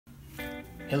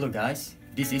Hello guys,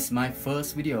 this is my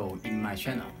first video in my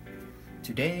channel.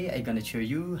 Today I'm gonna show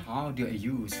you how do I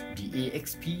use the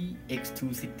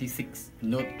ESP8266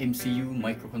 NodeMCU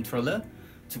microcontroller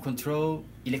to control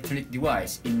electronic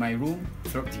device in my room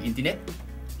through the internet.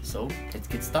 So let's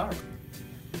get started.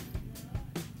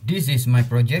 This is my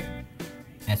project.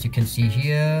 As you can see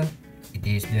here, it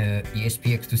is the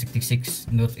ESP8266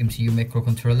 NodeMCU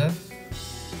microcontroller,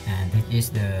 and it is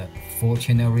the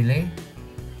 4-channel relay.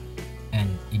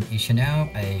 And in each channel,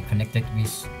 I connected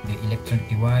with the electronic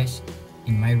device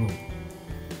in my room.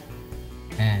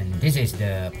 And this is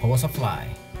the power supply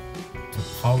to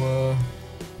power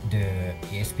the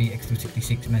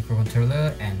ESP8266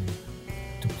 microcontroller, and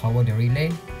to power the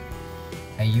relay,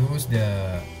 I use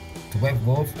the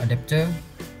 12-volt adapter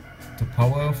to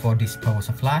power for this power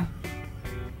supply.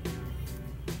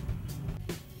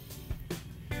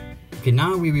 Okay,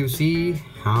 now we will see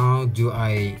how do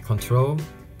I control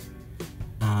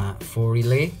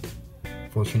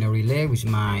 4-channel relay with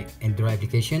my Android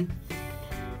application.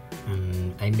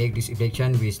 And I make this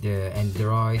application with the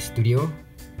Android Studio.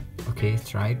 Okay,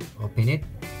 try it, open it.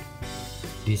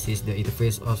 This is the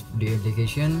interface of the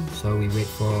application. So we wait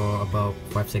for about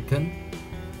 5 seconds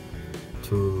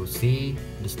to see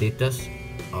the status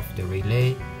of the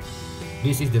relay.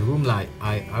 This is the room light.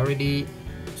 I already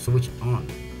switched on.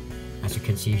 As you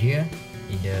can see here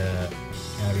in the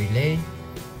relay,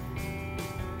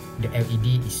 the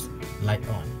LED is light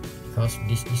on because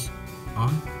this is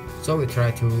on. So we try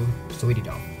to switch it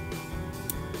off.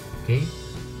 Okay,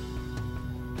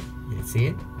 let's see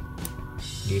it.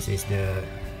 This is the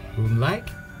room light,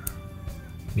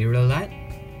 mirror light,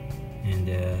 and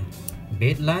the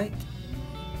bed light,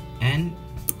 and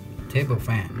table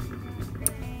fan.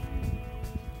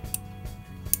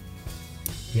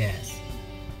 Yes.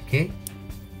 Okay,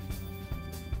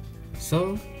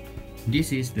 so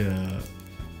this is the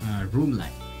room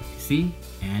light, see,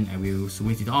 and I will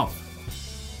switch it off.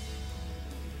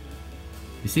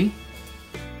 You see?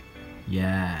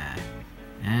 Yeah.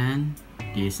 And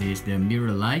this is the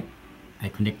mirror light. I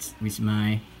connect with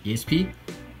my ESP.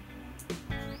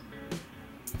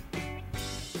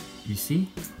 You see?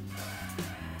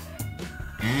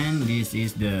 And this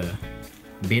is the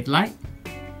bed light.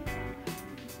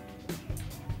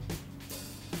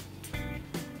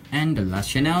 And the last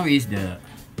channel is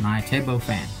my table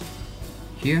fan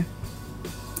here.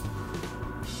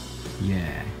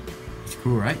 Yeah, it's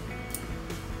cool, right?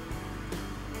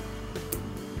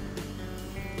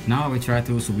 Now we try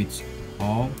to switch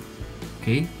all.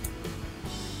 Okay,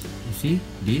 you see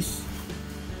this,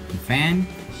 the fan,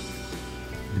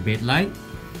 the bed light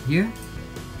here,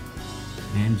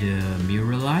 and the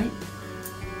mirror light,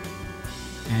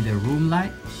 and the room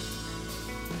light.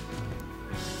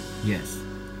 Yes.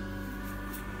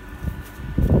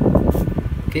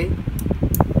 Okay,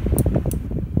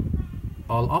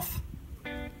 all off,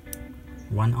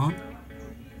 one on,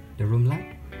 the room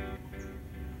light.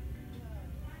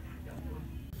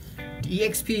 The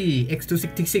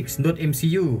ESP8266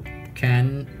 NodeMCU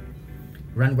can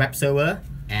run web server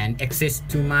and access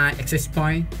to my access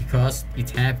point because it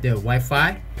have the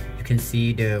Wi-Fi. You can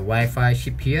see the Wi-Fi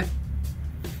chip here.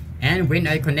 And when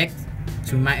I connect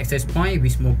to my access point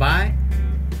with mobile,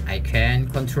 I can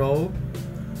control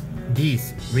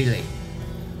this relay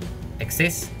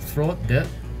access through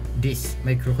this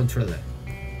microcontroller.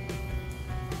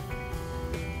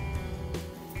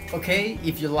 Okay,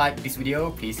 if you like this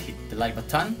video, please hit the like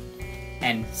button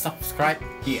and subscribe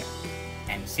here,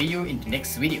 and see you in the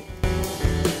next video.